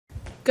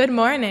Good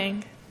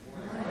morning.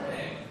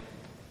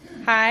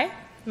 Hi,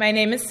 my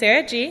name is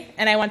Sarah G.,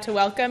 and I want to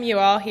welcome you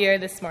all here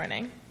this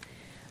morning.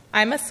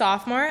 I'm a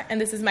sophomore,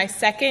 and this is my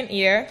second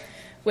year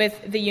with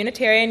the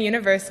Unitarian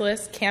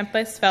Universalist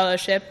Campus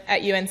Fellowship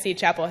at UNC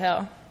Chapel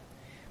Hill.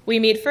 We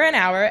meet for an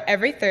hour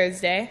every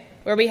Thursday,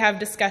 where we have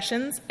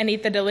discussions and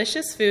eat the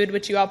delicious food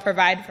which you all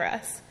provide for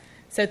us.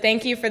 So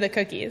thank you for the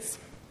cookies.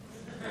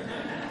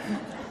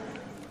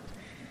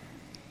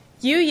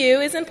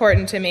 UU is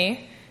important to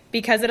me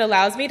because it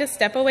allows me to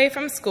step away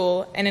from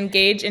school and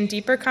engage in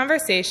deeper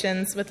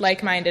conversations with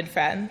like-minded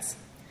friends.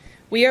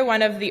 We are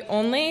one of the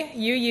only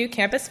UU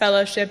campus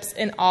fellowships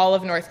in all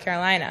of North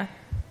Carolina.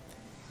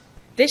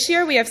 This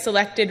year we have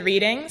selected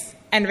readings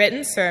and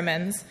written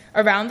sermons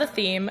around the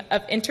theme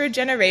of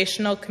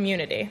intergenerational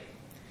community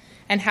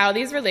and how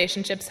these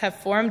relationships have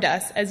formed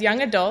us as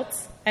young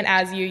adults and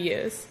as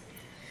UUs.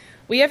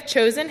 We have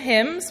chosen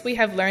hymns we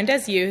have learned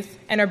as youth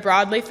and are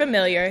broadly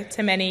familiar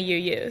to many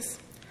UUs.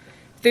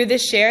 Through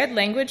this shared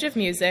language of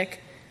music,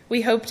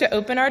 we hope to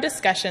open our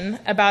discussion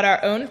about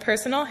our own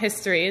personal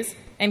histories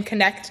and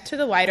connect to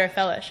the wider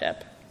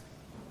fellowship.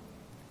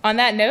 On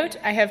that note,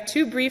 I have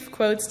two brief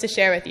quotes to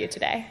share with you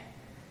today.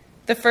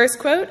 The first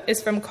quote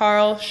is from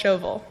Carl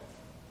Chauvel.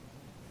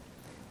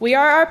 "We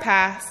are our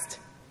past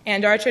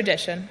and our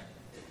tradition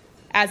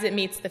as it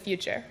meets the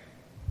future."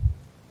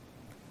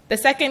 The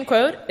second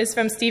quote is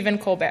from Stephen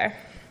Colbert.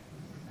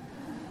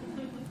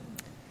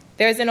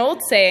 "There's an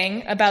old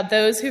saying about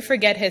those who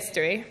forget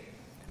history.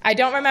 I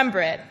don't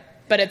remember it,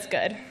 but it's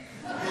good."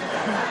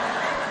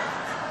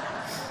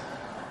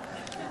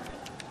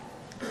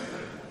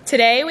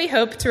 Today, we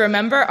hope to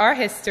remember our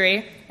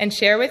history and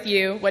share with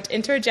you what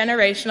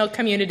intergenerational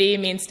community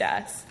means to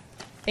us.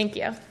 Thank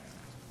you.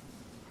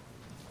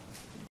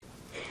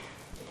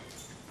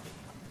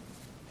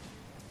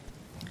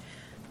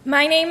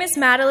 My name is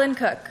Madeline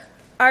Cook.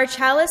 Our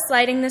chalice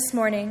lighting this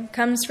morning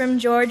comes from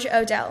George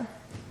Odell.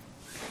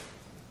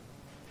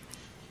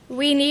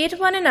 We need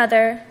one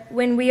another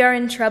when we are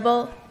in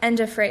trouble and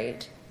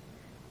afraid.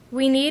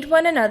 We need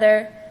one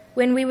another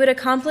when we would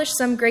accomplish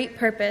some great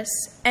purpose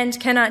and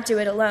cannot do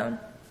it alone.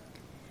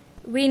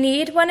 We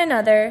need one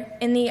another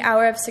in the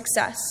hour of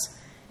success,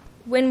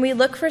 when we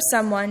look for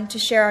someone to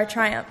share our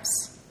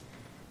triumphs.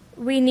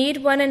 We need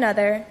one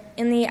another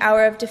in the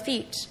hour of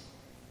defeat,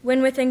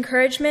 when with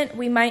encouragement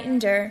we might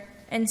endure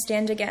and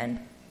stand again.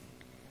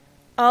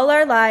 All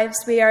our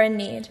lives we are in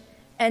need,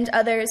 and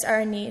others are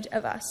in need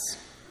of us.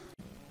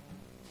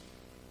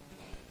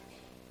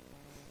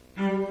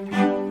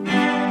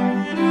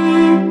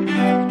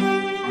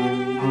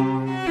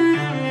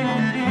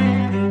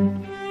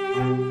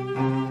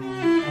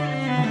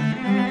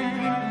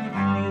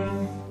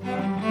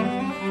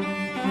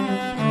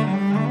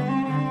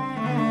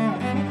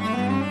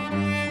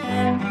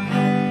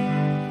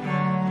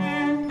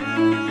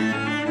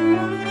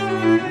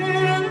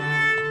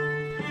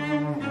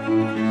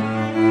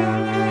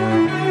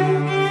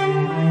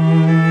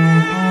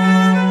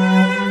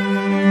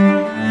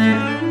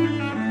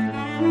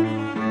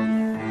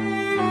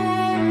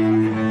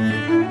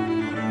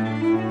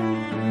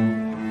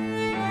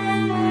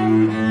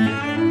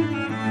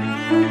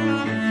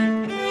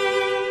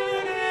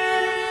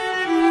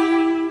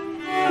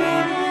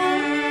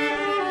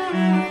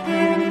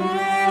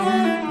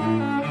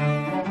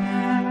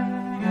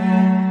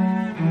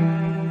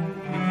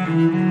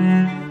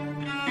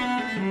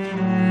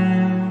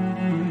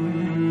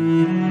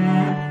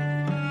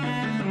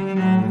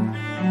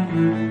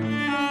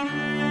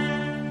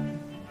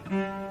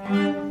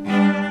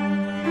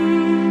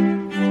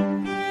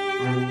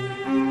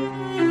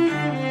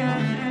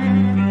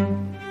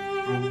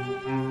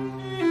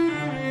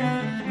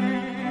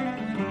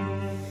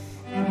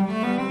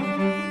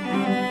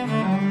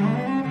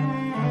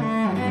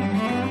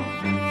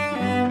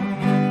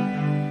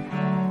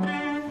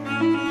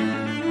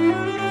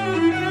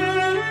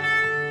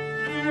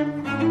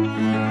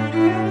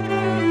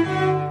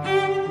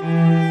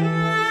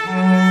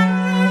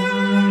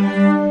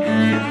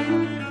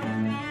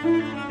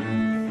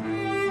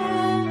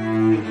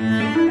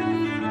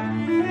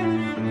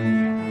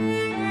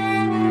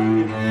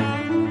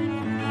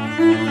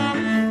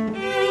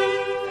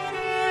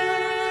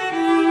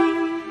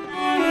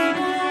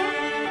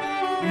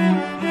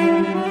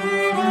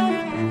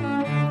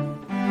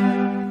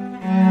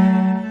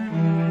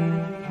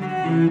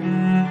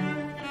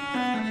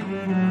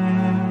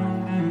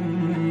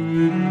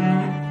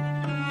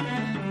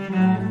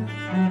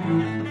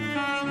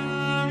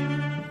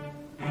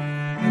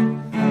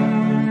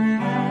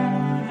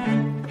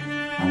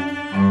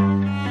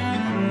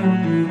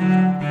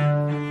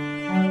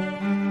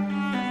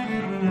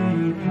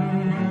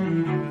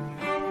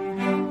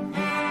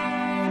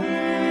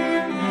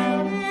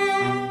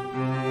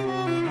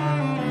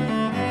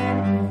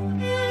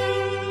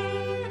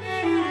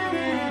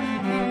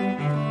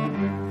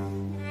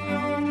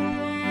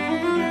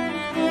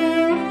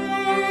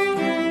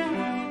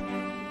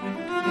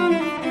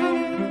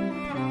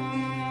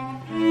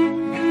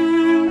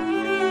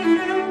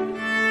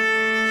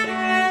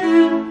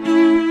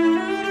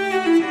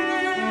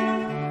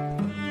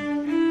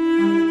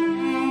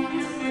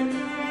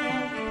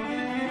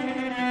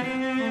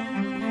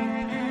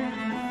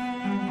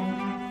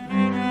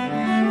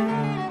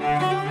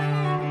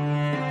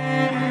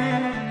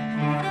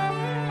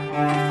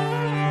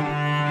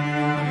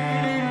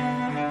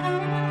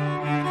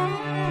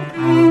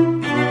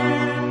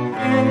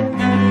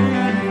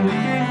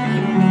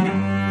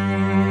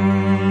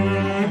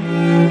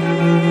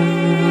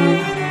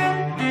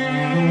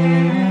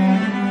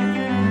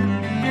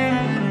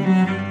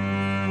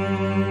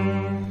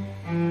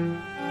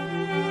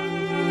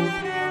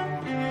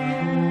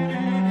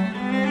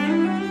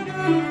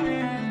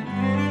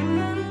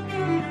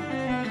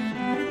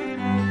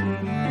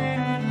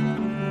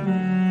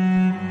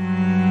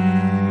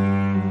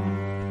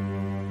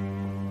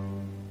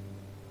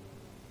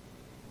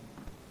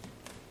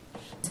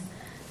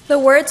 The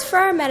words for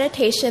our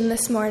meditation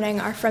this morning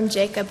are from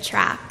Jacob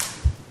Trapp.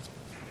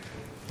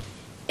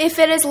 If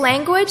it is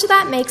language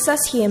that makes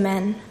us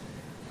human,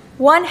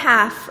 one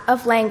half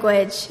of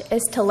language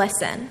is to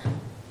listen.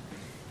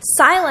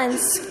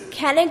 Silence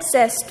can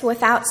exist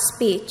without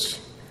speech,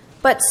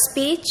 but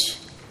speech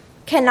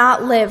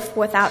cannot live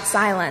without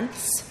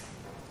silence.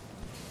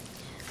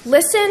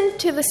 Listen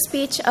to the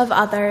speech of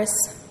others.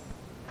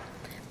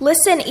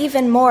 Listen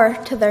even more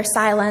to their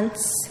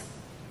silence.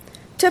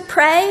 To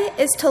pray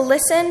is to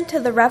listen to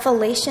the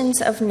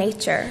revelations of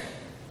nature,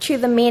 to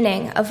the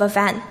meaning of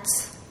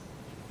events.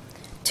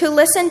 To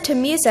listen to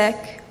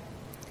music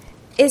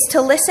is to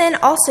listen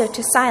also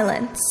to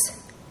silence,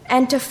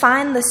 and to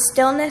find the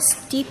stillness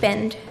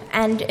deepened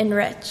and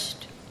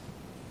enriched.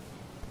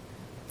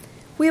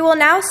 We will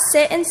now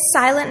sit in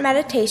silent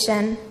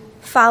meditation,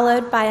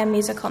 followed by a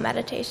musical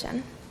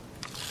meditation.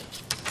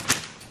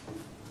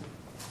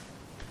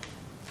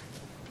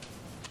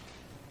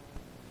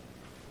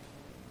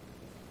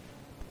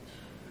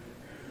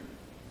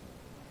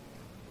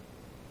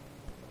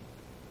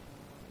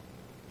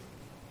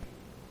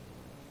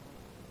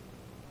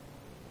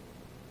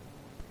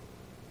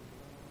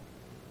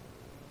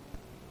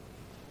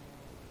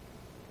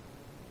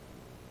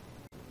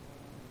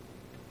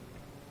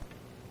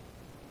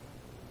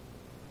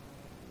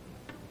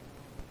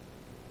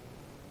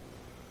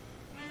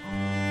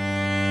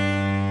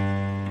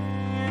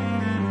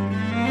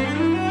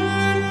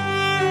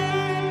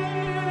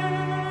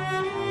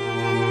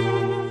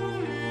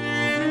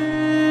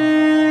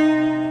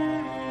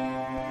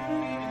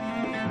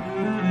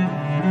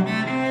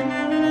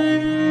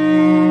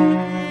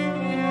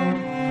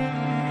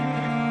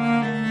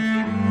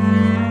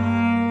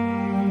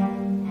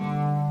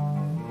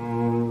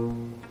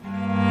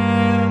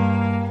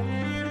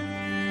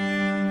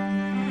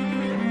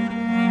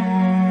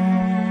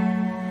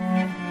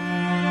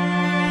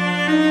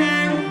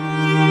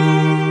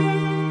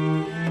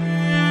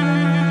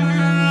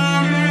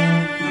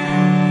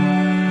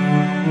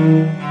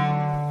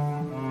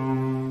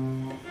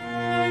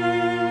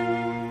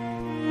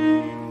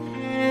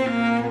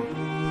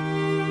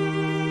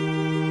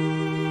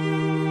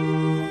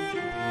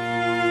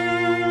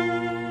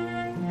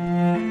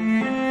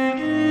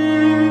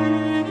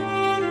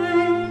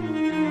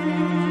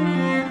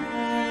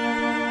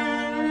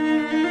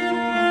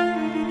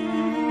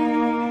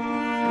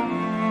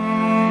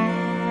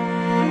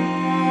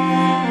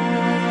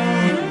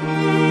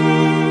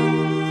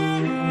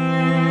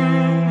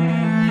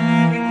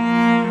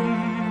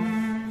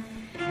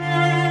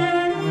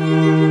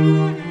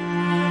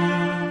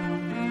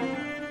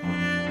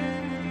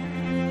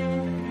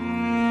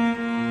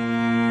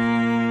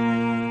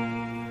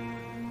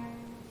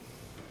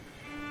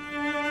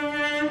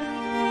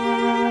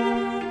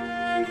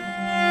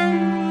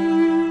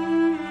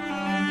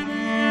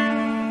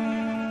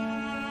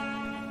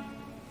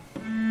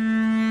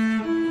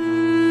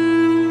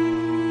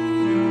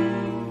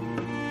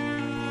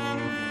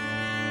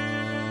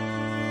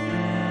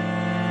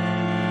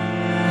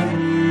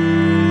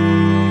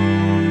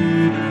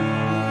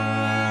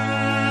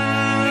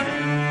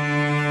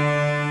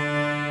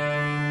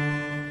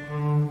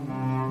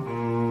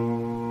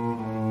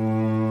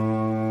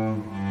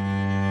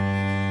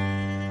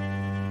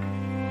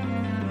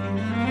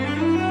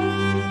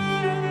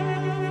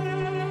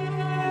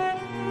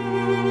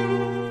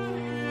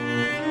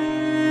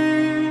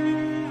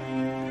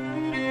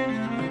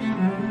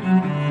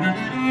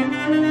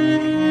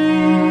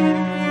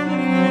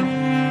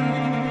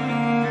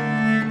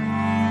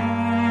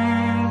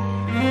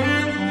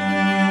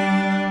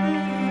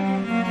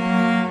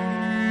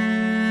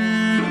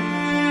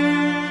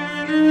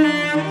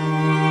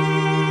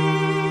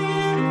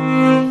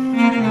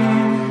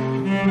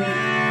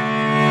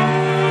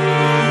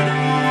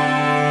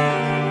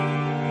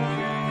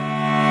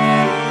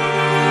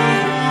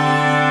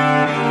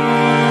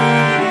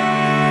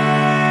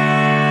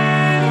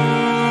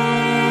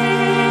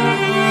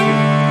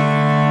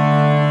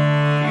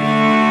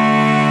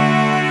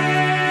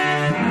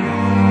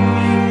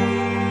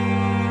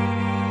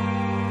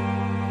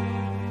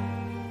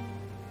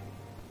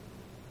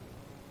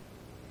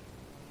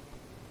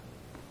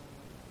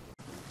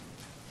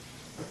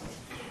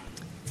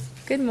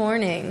 Good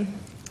morning.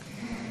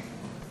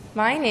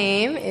 My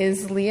name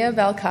is Leah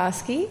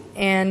Belkowski,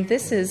 and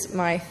this is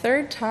my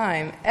third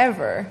time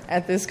ever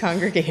at this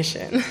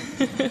congregation.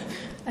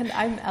 And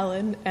I'm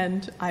Ellen,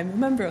 and I'm a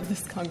member of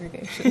this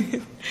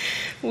congregation.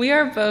 We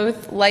are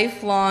both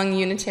lifelong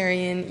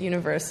Unitarian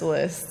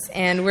Universalists,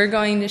 and we're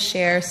going to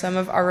share some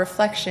of our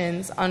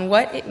reflections on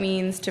what it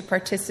means to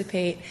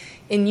participate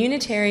in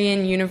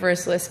Unitarian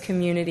Universalist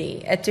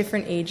community at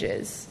different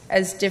ages,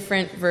 as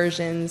different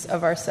versions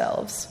of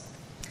ourselves.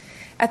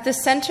 At the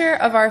center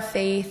of our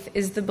faith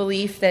is the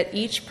belief that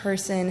each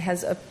person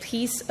has a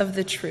piece of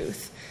the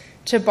truth.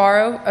 To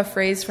borrow a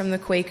phrase from the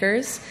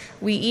Quakers,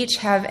 we each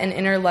have an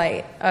inner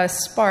light, a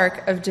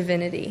spark of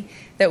divinity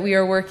that we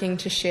are working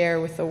to share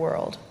with the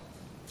world.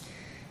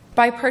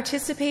 By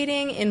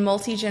participating in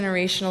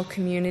multi-generational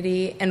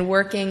community and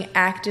working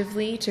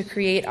actively to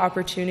create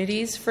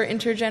opportunities for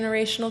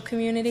intergenerational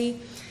community,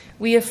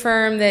 we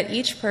affirm that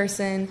each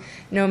person,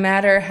 no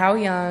matter how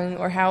young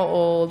or how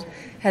old,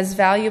 has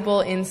valuable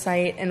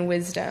insight and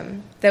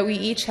wisdom, that we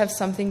each have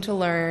something to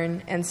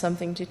learn and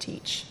something to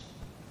teach.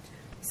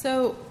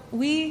 So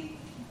we,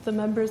 the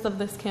members of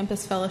this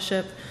campus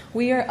fellowship,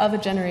 we are of a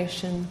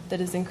generation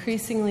that is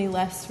increasingly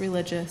less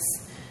religious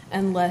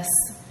and less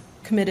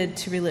committed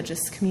to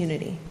religious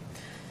community.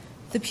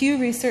 The Pew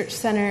Research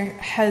Center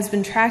has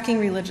been tracking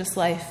religious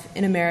life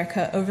in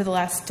America over the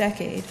last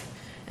decade,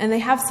 and they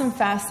have some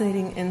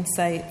fascinating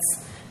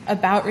insights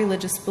about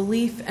religious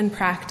belief and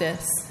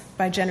practice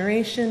by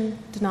generation,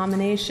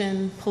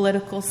 denomination,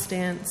 political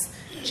stance,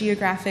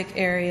 geographic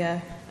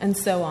area, and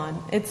so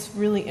on. It's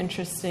really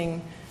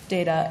interesting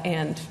data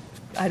and,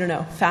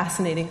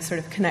 fascinating sort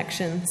of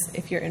connections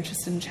if you're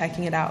interested in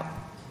checking it out.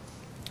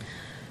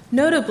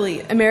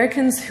 Notably,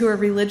 Americans who are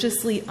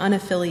religiously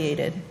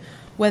unaffiliated,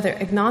 whether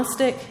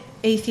agnostic,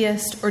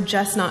 atheist, or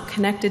just not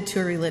connected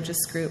to a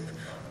religious group,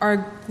 are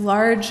a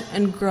large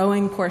and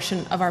growing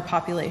portion of our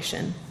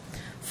population.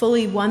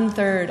 Fully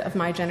 1/3 of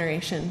my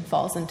generation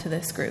falls into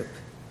this group.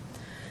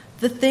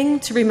 The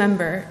thing to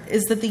remember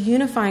is that the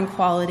unifying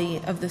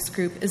quality of this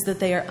group is that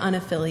they are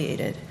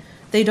unaffiliated.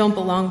 They don't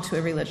belong to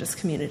a religious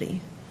community.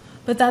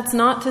 But that's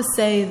not to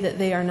say that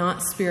they are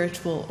not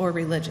spiritual or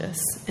religious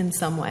in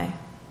some way.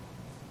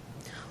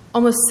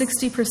 Almost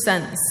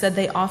 60% said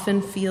they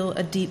often feel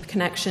a deep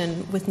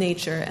connection with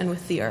nature and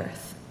with the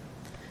earth.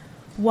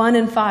 1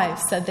 in 5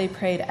 said they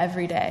prayed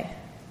every day.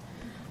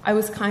 I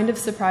was kind of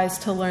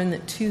surprised to learn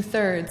that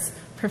 2/3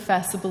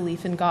 profess a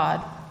belief in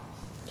God.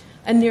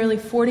 And nearly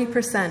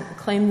 40%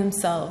 claim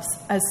themselves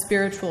as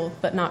spiritual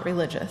but not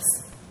religious.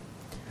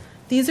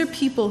 These are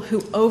people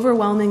who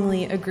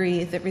overwhelmingly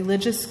agree that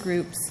religious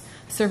groups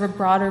serve a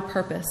broader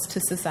purpose to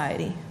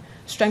society,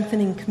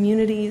 strengthening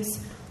communities,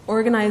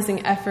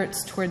 organizing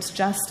efforts towards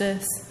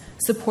justice,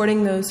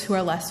 supporting those who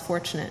are less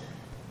fortunate.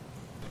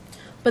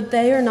 But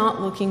they are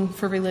not looking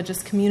for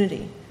religious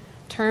community,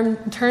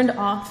 turned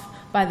off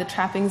by the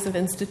trappings of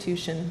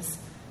institutions,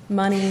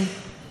 money,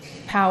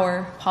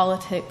 power,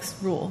 politics,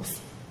 rules.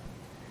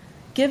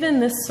 Given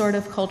this sort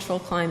of cultural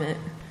climate,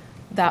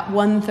 that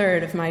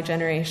 1/3 of my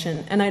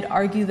generation, and I'd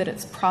argue that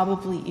it's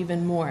probably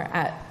even more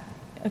at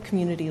a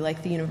community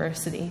like the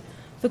university,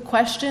 the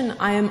question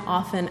I am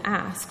often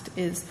asked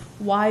is,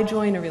 why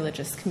join a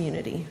religious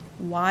community?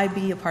 Why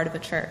be a part of a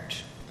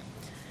church?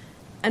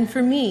 And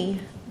for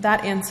me,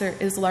 that answer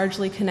is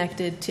largely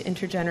connected to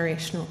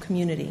intergenerational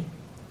community.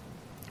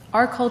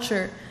 Our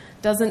culture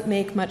doesn't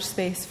make much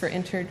space for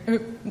Our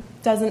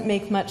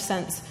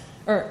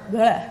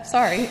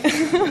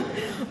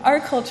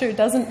culture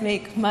doesn't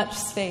make much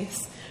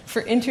space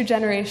for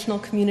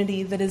intergenerational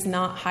community that is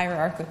not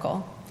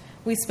hierarchical.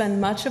 We spend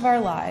much of our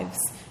lives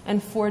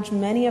and forge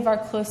many of our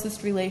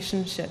closest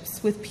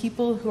relationships with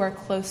people who are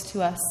close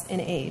to us in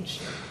age.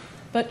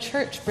 But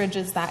church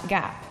bridges that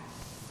gap.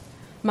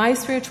 My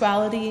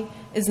spirituality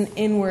is an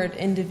inward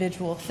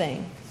individual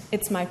thing.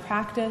 It's my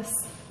practice,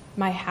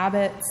 my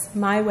habits,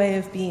 my way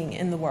of being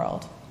in the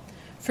world.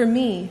 For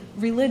me,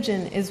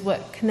 religion is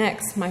what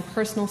connects my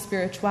personal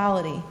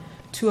spirituality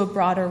to a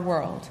broader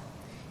world.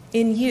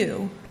 In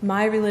you,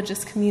 my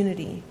religious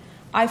community,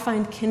 I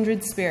find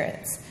kindred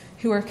spirits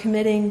who are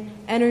committing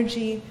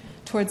energy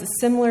towards a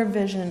similar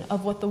vision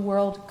of what the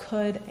world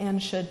could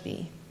and should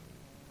be.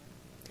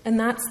 And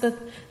that's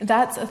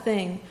a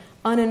thing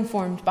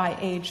uninformed by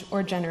age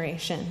or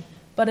generation,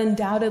 but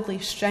undoubtedly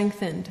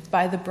strengthened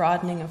by the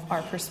broadening of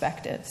our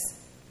perspectives.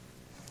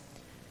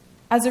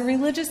 As a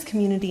religious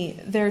community,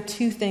 there are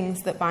 2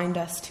 things that bind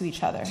us to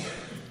each other.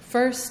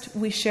 First,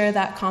 we share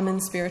that common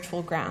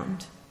spiritual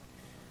ground.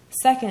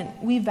 Second,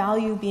 we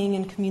value being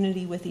in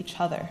community with each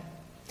other.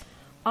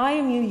 I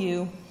am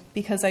UU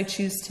because I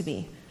choose to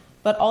be,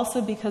 but also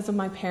because of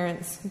my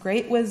parents'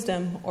 great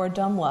wisdom or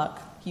dumb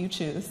luck, you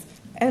choose.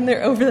 And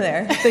they're over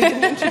there. They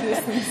didn't introduce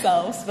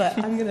themselves,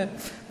 but I'm going to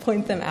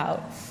point them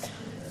out.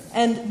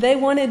 And they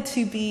wanted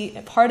to be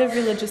a part of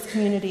religious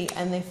community,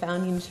 and they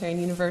found Unitarian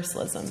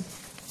Universalism.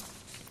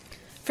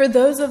 For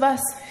those of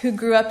us who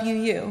grew up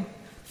UU,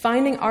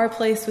 finding our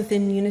place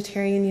within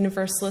Unitarian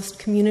Universalist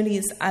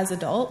communities as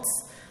adults,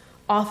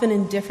 often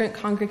in different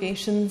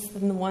congregations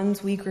than the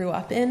ones we grew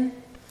up in,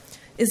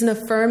 is an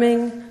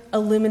affirming,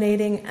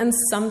 illuminating, and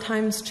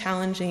sometimes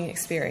challenging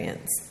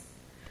experience.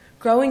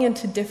 Growing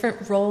into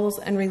different roles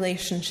and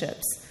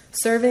relationships,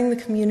 serving the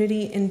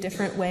community in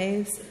different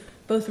ways,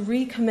 both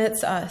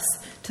recommits us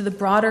to the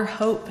broader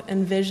hope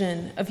and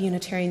vision of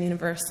Unitarian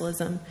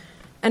Universalism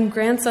and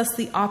grants us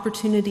the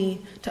opportunity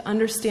to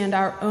understand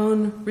our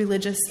own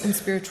religious and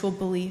spiritual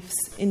beliefs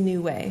in new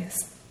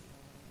ways.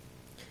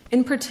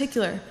 In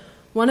particular,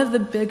 one of the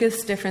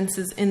biggest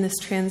differences in this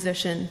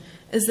transition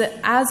is that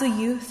as a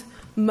youth,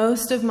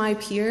 most of my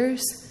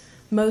peers,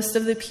 most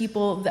of the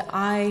people that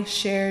I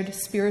shared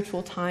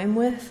spiritual time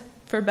with,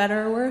 for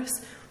better or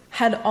worse,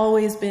 had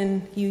always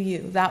been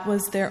UU. That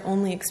was their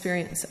only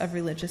experience of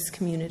religious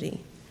community.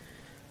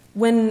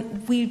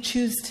 When we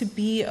choose to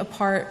be a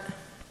part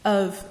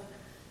of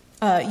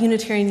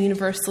Unitarian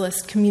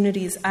Universalist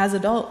communities as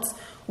adults,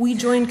 we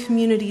join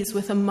communities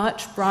with a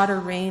much broader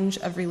range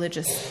of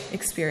religious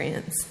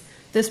experience.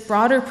 This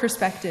broader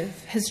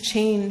perspective has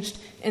changed,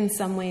 in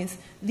some ways,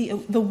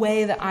 the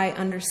way that I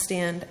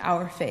understand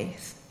our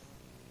faith.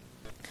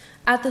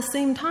 At the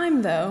same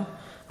time, though,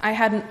 I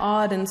had an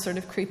odd and sort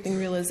of creeping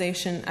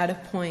realization at a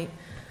point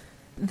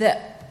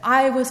that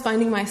I was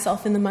finding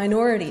myself in the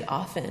minority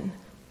often.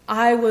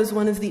 I was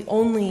one of the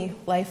only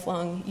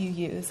lifelong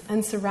UUs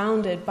and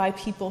surrounded by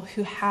people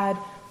who had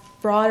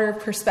broader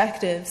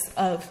perspectives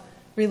of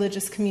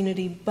religious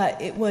community,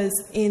 but it was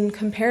in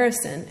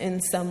comparison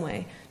in some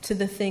way to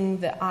the thing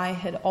that I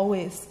had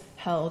always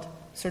held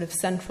sort of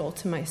central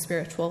to my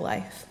spiritual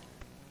life.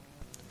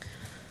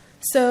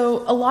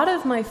 So a lot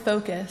of my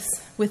focus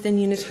within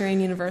Unitarian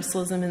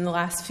Universalism in the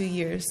last few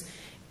years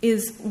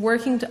is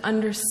working to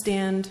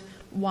understand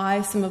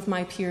why some of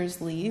my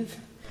peers leave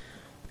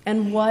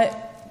and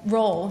what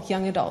role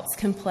young adults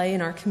can play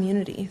in our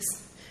communities.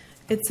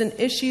 It's an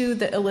issue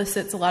that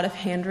elicits a lot of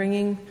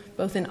hand-wringing,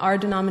 both in our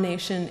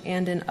denomination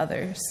and in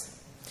others.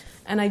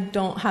 And I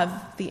don't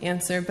have the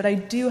answer, but I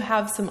do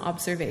have some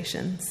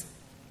observations.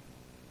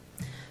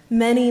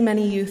 Many,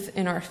 many youth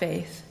in our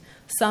faith,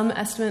 some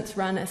estimates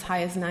run as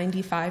high as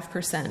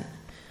 95%,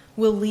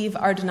 will leave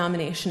our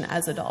denomination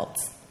as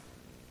adults.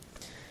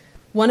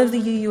 One of the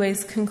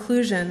UUA's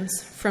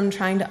conclusions from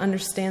trying to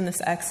understand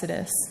this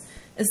exodus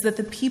is that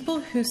the people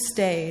who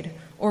stayed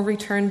or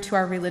returned to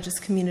our religious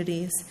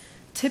communities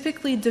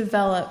typically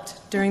developed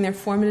during their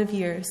formative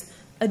years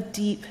a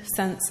deep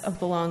sense of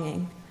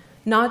belonging,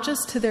 not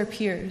just to their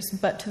peers,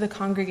 but to the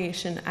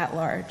congregation at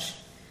large.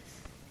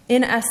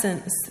 In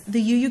essence,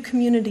 the UU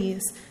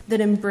communities that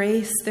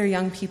embrace their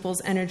young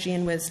people's energy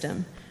and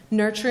wisdom,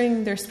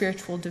 nurturing their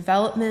spiritual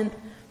development,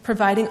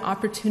 providing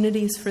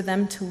opportunities for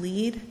them to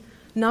lead,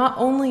 not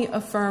only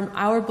affirm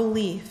our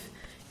belief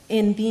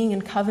in being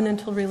in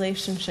covenantal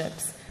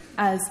relationships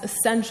as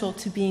essential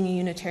to being a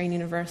Unitarian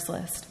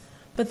Universalist,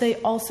 but they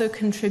also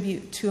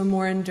contribute to a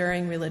more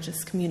enduring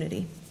religious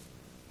community.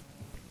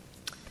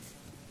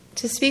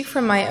 To speak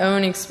from my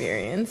own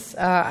experience,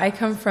 I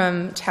come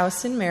from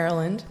Towson,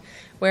 Maryland,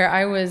 where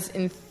I was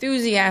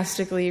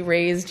enthusiastically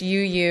raised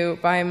UU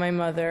by my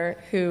mother,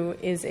 who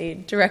is a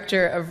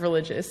director of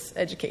religious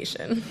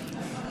education.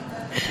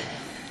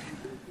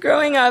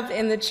 Growing up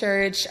in the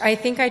church, I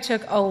think I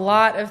took a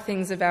lot of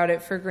things about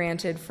it for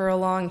granted for a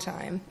long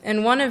time.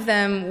 And one of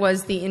them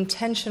was the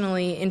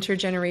intentionally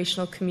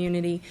intergenerational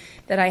community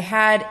that I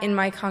had in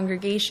my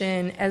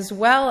congregation, as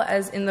well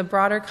as in the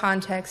broader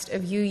context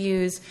of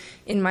UUs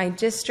in my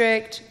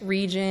district,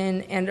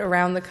 region, and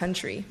around the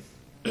country.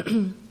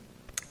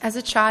 As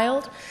a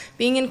child,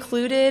 being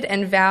included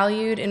and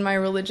valued in my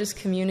religious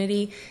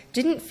community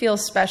didn't feel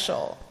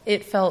special.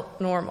 It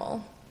felt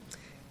normal.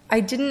 I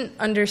didn't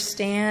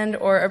understand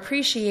or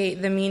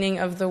appreciate the meaning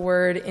of the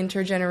word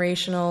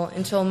intergenerational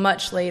until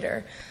much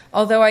later,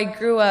 although I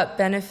grew up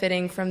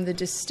benefiting from the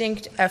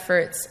distinct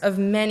efforts of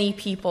many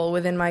people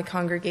within my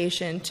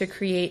congregation to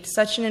create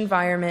such an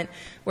environment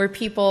where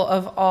people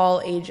of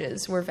all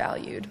ages were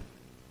valued.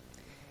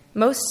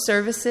 Most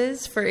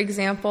services, for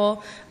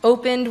example,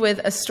 opened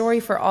with a story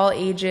for all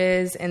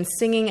ages and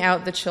singing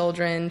out the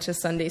children to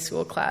Sunday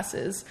school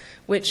classes,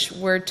 which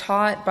were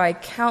taught by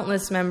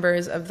countless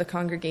members of the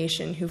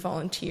congregation who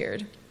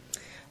volunteered.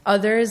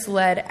 Others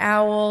led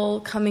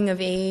OWL, coming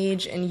of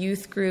age, and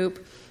youth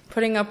group,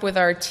 putting up with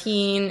our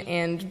teen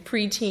and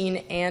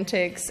preteen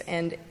antics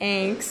and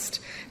angst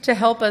to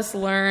help us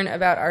learn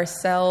about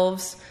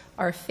ourselves,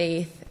 our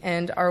faith,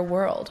 and our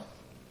world.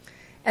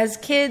 As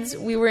kids,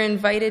 we were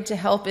invited to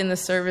help in the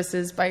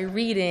services by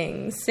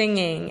reading,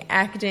 singing,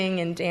 acting,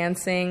 and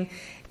dancing,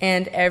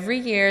 and every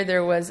year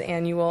there was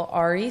annual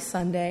RE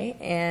Sunday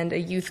and a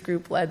youth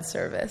group-led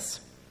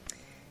service.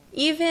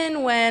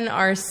 Even when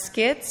our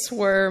skits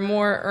were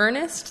more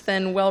earnest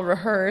than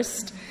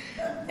well-rehearsed,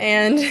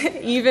 and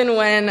even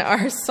when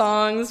our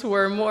songs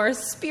were more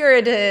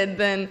spirited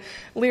than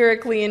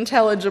lyrically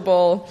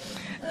intelligible,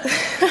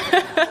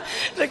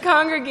 the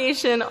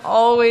congregation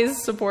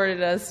always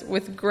supported us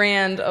with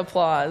grand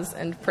applause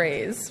and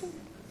praise.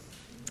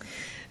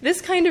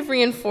 This kind of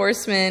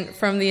reinforcement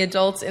from the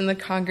adults in the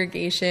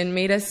congregation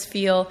made us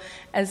feel,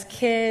 as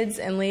kids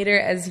and later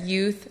as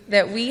youth,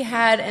 that we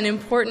had an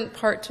important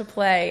part to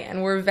play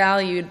and were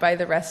valued by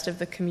the rest of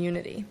the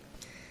community.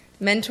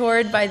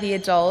 Mentored by the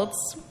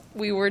adults,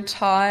 we were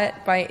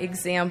taught by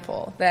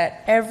example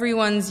that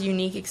everyone's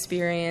unique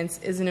experience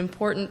is an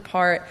important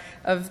part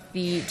of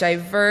the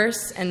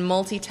diverse and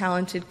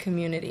multi-talented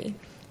community.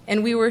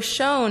 And we were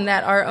shown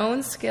that our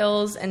own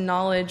skills and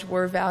knowledge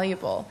were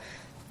valuable,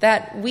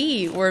 that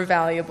we were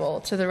valuable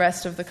to the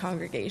rest of the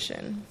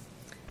congregation.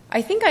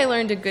 I think I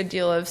learned a good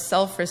deal of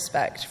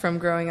self-respect from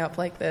growing up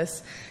like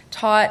this,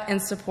 taught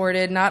and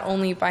supported not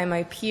only by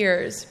my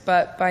peers,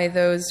 but by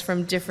those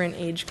from different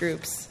age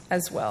groups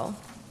as well.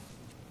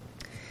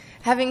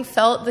 Having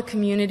felt the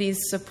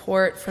community's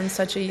support from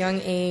such a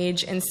young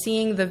age and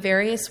seeing the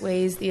various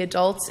ways the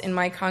adults in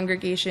my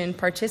congregation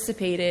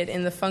participated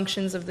in the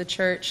functions of the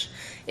church,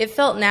 it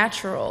felt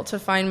natural to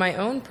find my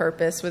own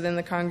purpose within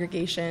the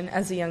congregation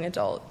as a young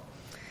adult.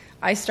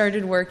 I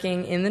started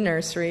working in the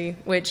nursery,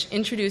 which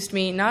introduced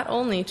me not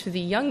only to the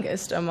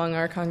youngest among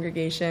our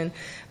congregation,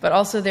 but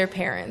also their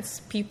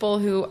parents, people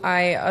who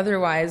I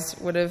otherwise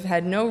would have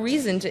had no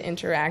reason to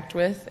interact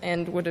with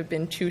and would have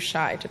been too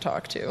shy to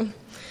talk to.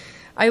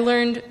 I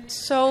learned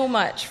so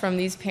much from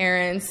these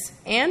parents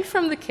and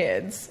from the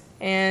kids,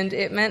 and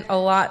it meant a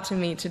lot to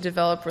me to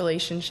develop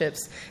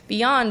relationships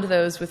beyond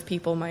those with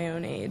people my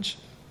own age.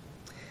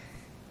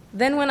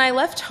 Then when I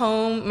left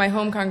my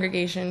home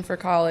congregation for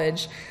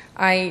college,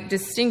 I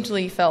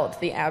distinctly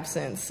felt the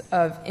absence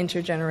of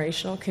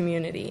intergenerational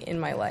community in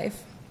my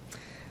life.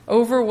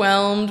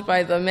 Overwhelmed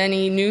by the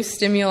many new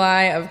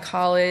stimuli of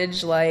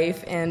college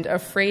life and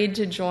afraid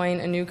to join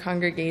a new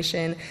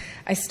congregation,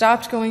 I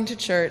stopped going to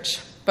church,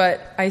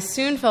 but I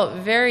soon felt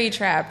very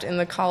trapped in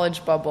the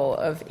college bubble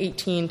of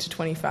 18 to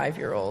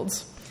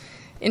 25-year-olds.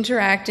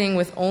 Interacting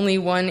with only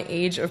one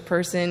age of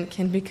person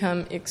can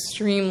become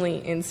extremely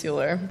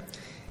insular.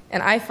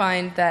 And I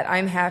find that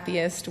I'm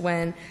happiest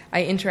when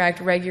I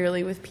interact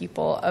regularly with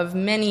people of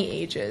many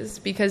ages,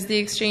 because the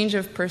exchange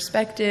of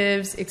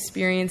perspectives,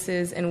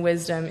 experiences, and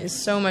wisdom is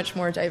so much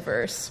more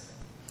diverse.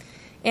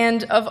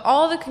 And of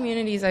all the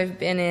communities I've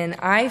been in,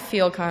 I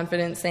feel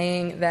confident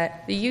saying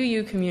that the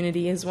UU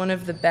community is one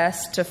of the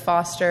best to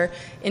foster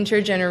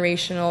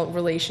intergenerational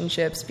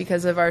relationships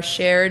because of our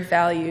shared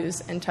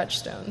values and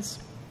touchstones.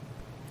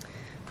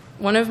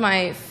 One of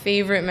my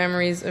favorite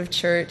memories of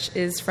church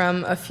is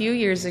from a few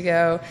years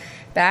ago,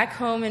 back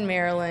home in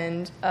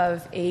Maryland,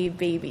 of a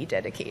baby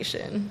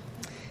dedication.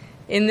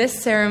 In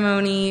this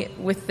ceremony,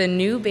 with the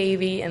new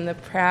baby and the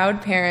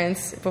proud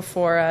parents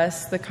before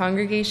us, the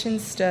congregation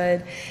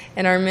stood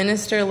and our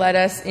minister led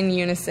us in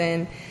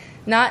unison,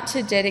 not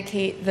to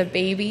dedicate the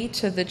baby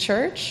to the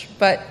church,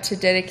 but to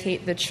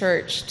dedicate the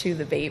church to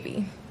the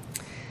baby.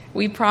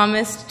 We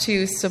promised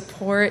to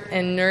support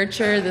and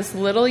nurture this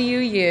little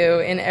UU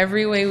in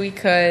every way we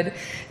could,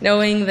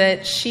 knowing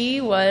that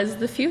she was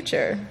the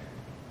future.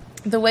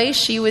 The way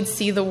she would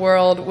see the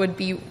world would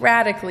be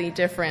radically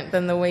different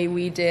than the way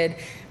we did,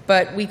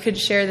 but we could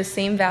share the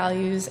same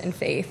values and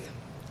faith.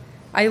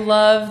 I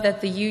love that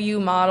the UU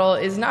model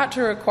is not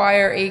to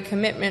require a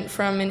commitment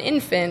from an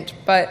infant,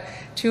 but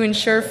to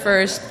ensure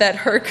first that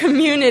her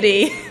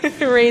community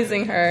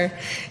raising her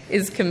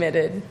is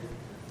committed.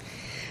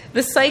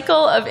 The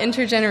cycle of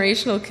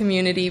intergenerational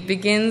community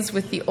begins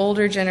with the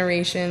older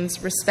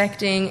generations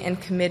respecting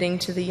and committing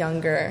to the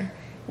younger,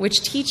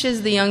 which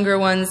teaches the younger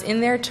ones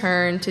in their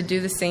turn to do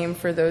the same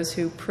for those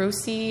who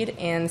proceed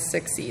and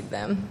succeed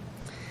them.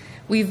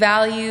 We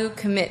value,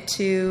 commit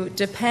to,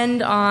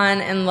 depend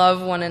on, and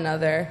love one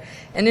another,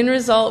 and in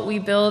result, we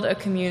build a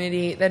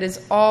community that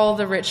is all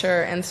the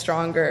richer and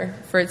stronger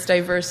for its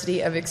diversity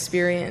of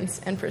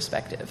experience and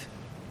perspective.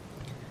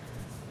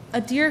 A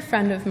dear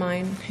friend of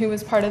mine who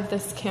was part of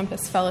this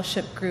campus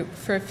fellowship group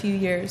for a few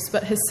years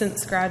but has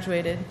since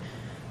graduated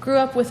grew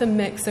up with a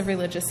mix of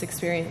religious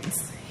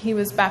experience. He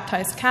was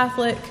baptized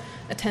Catholic,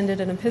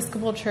 attended an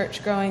Episcopal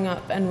church growing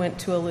up, and went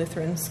to a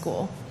Lutheran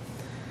school.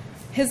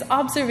 His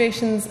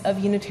observations of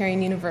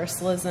Unitarian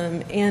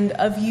Universalism and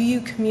of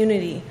UU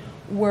community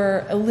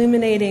were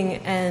illuminating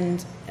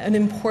and an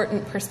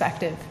important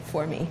perspective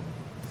for me.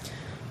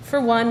 For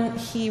one,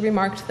 he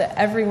remarked that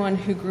everyone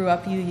who grew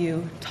up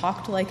UU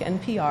talked like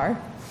NPR.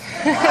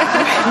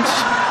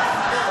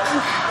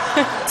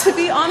 To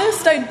be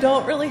honest, I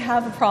don't really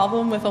have a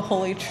problem with a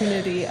holy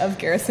trinity of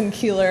Garrison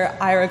Keillor,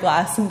 Ira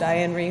Glass, and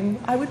Diane Rehm.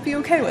 I would be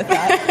okay with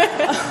that.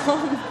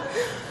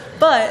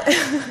 But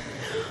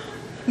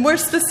more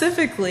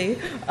specifically,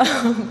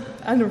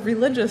 on a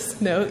religious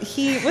note,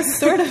 he was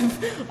sort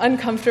of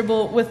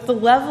uncomfortable with the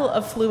level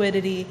of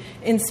fluidity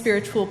in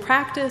spiritual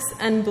practice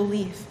and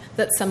belief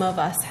that some of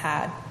us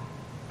had.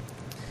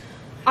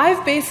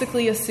 I've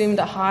basically assumed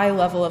a high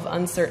level of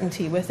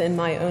uncertainty within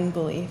my own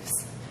beliefs.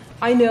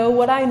 I know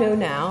what I know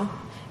now,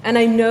 and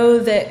I know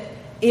that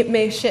it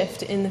may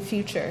shift in the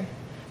future.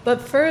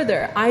 But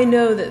further, I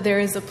know that there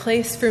is a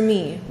place for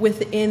me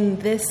within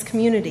this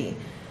community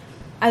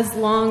as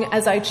long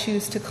as I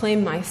choose to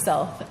claim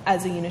myself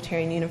as a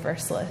Unitarian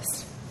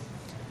Universalist.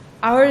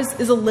 Ours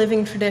is a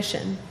living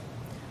tradition.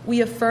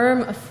 We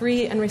affirm a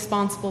free and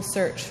responsible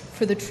search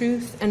for the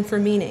truth and for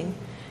meaning,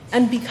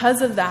 and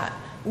because of that,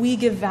 we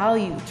give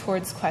value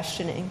towards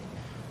questioning.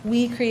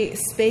 We create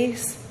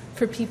space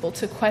for people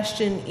to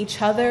question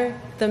each other,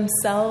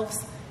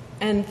 themselves,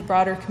 and the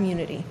broader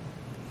community.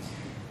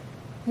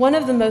 One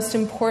of the most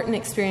important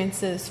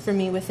experiences for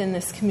me within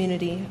this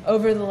community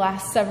over the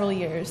last several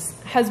years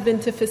has been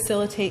to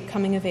facilitate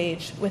coming of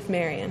age with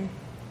Marian.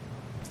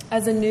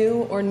 As a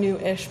new or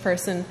new-ish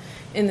person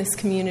in this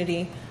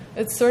community,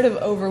 it's sort of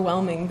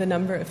overwhelming, the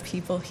number of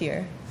people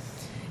here.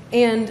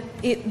 And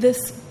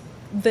this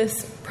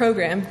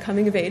program,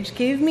 Coming of Age,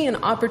 gave me an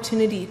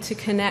opportunity to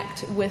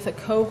connect with a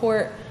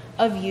cohort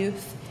of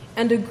youth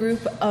and a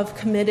group of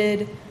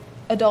committed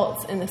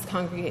adults in this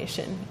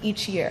congregation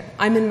each year.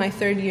 I'm in my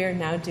 3rd year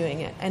now doing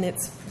it, and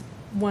it's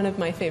one of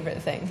my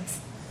favorite things.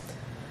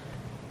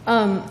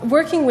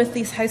 Working with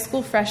these high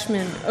school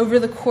freshmen over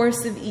the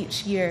course of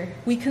each year,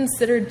 we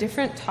consider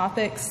different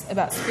topics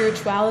about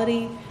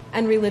spirituality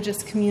and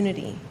religious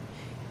community.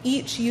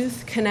 Each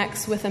youth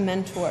connects with a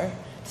mentor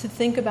to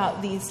think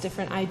about these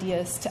different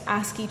ideas, to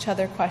ask each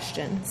other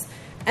questions,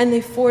 and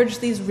they forge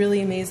these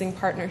really amazing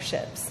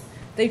partnerships.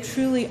 They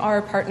truly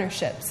are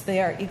partnerships.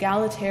 They are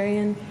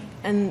egalitarian,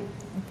 and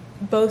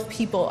both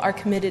people are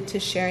committed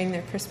to sharing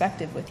their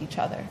perspective with each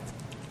other.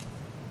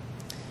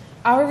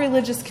 Our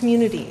religious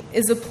community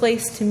is a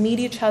place to meet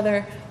each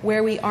other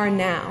where we are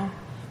now,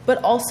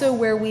 but also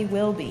where we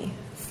will be,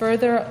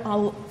 further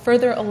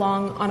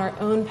along on our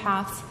own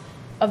paths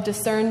of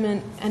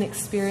discernment and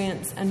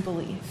experience and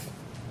belief.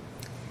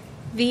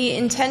 The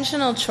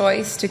intentional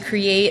choice to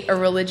create a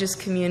religious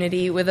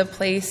community with a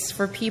place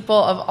for people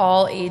of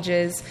all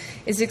ages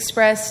is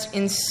expressed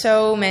in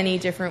so many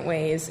different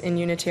ways in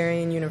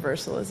Unitarian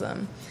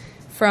Universalism.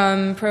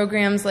 From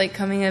programs like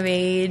Coming of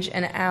Age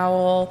and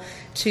OWL,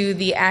 to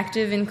the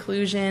active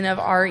inclusion of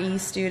RE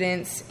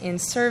students in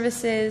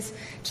services,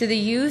 to the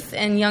youth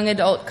and young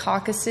adult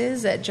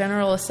caucuses at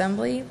General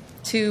Assembly,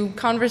 to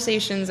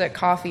conversations at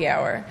coffee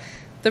hour.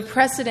 The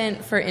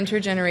precedent for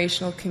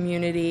intergenerational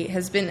community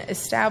has been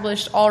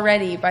established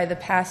already by the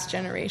past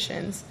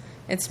generations.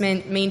 It's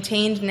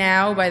maintained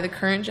now by the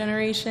current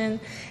generation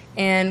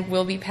and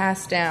will be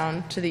passed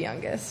down to the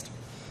youngest.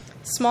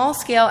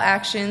 Small-scale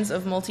actions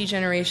of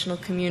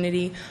multi-generational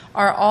community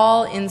are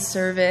all in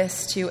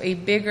service to a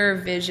bigger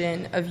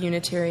vision of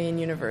Unitarian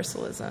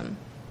Universalism.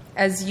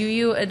 As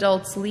UU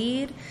adults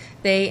lead,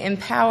 they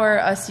empower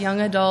us young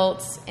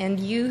adults and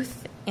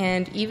youth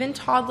and even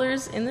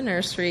toddlers in the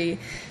nursery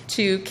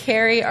to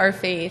carry our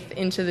faith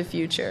into the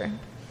future.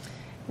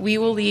 We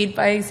will lead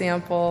by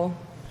example,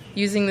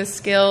 using the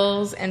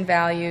skills and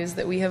values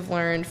that we have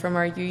learned from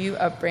our UU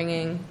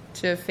upbringing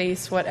to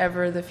face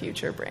whatever the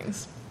future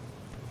brings.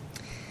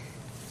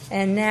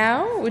 And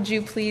now, would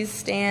you please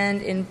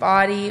stand in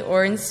body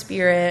or in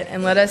spirit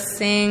and let us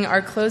sing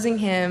our closing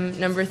hymn,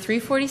 number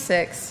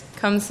 346,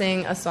 Come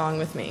Sing a Song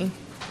with Me.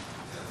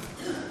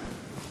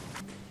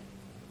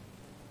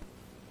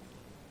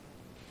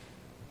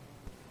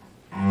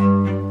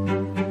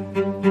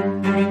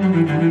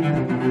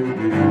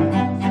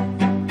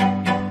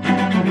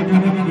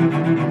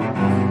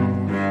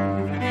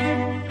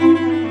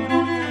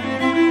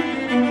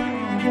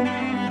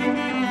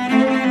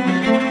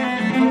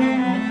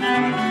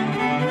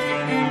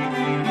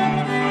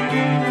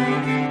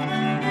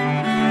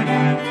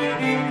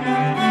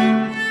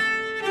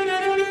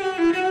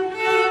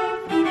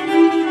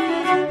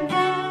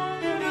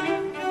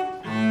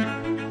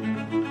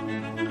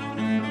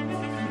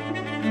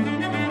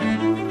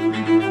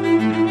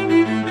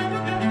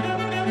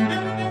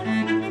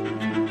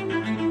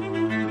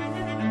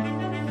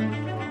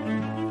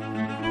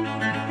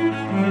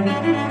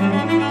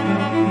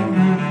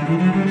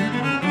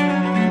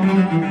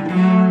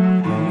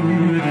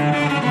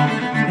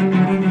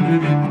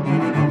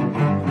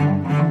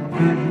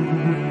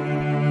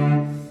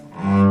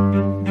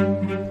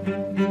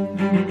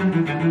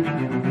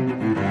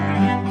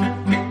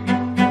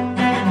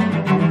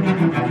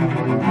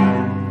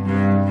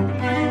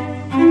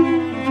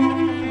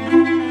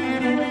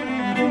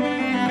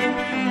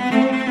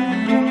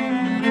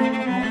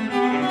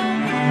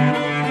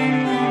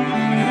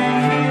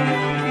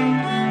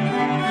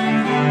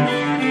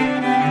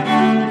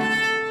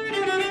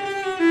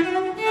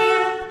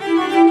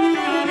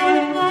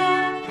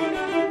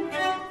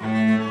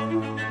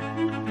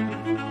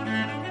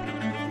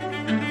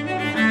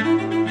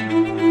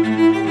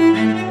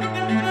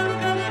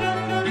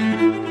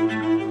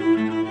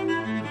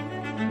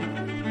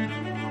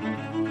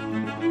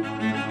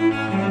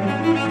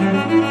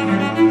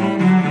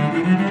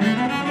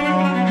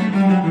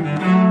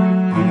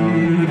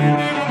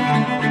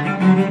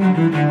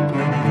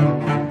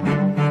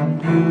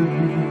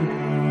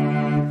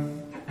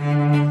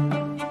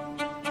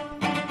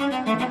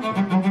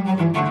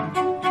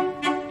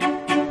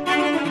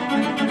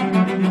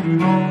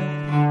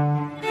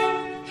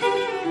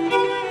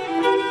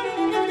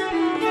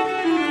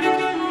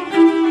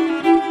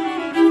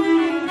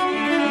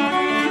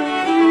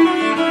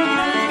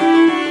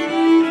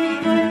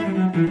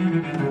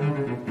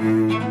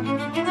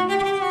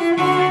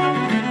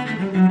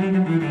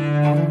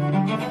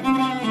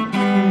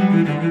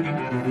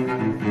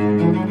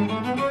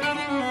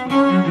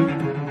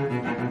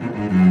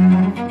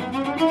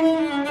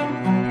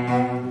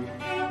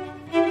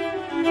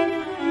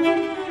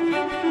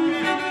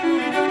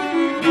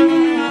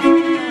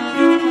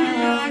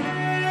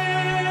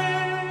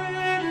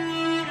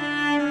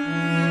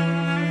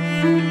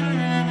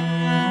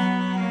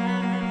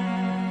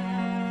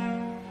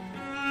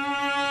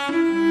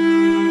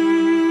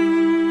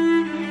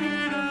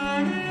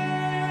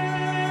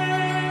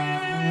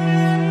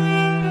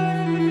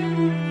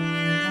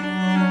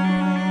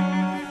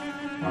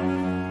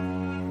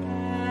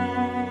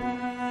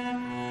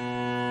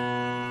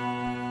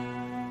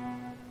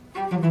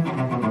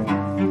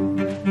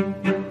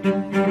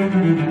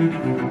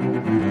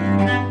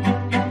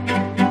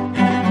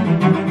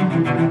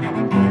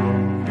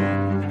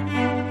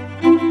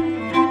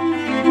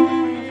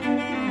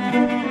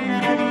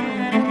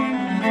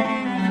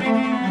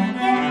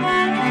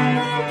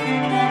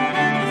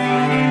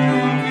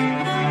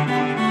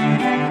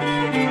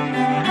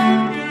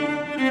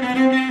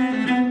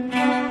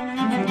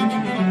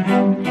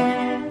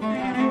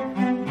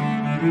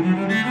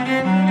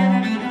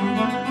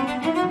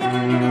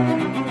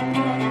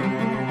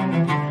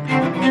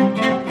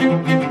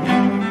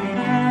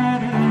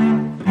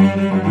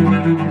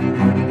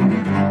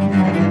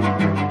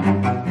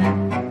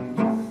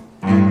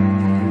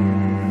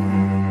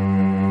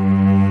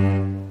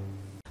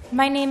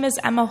 name is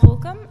Emma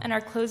Holcomb, and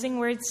our closing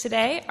words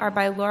today are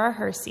by Laura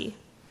Hersey.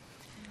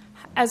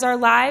 As our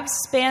lives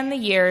span the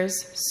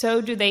years, so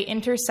do they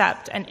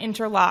intercept and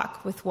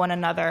interlock with one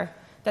another,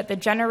 that the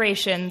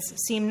generations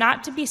seem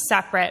not to be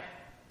separate,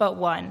 but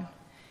one.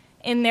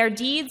 In their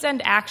deeds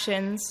and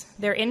actions,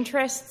 their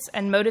interests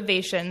and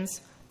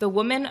motivations, the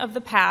women of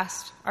the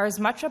past are as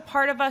much a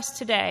part of us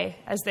today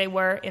as they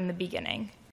were in the beginning.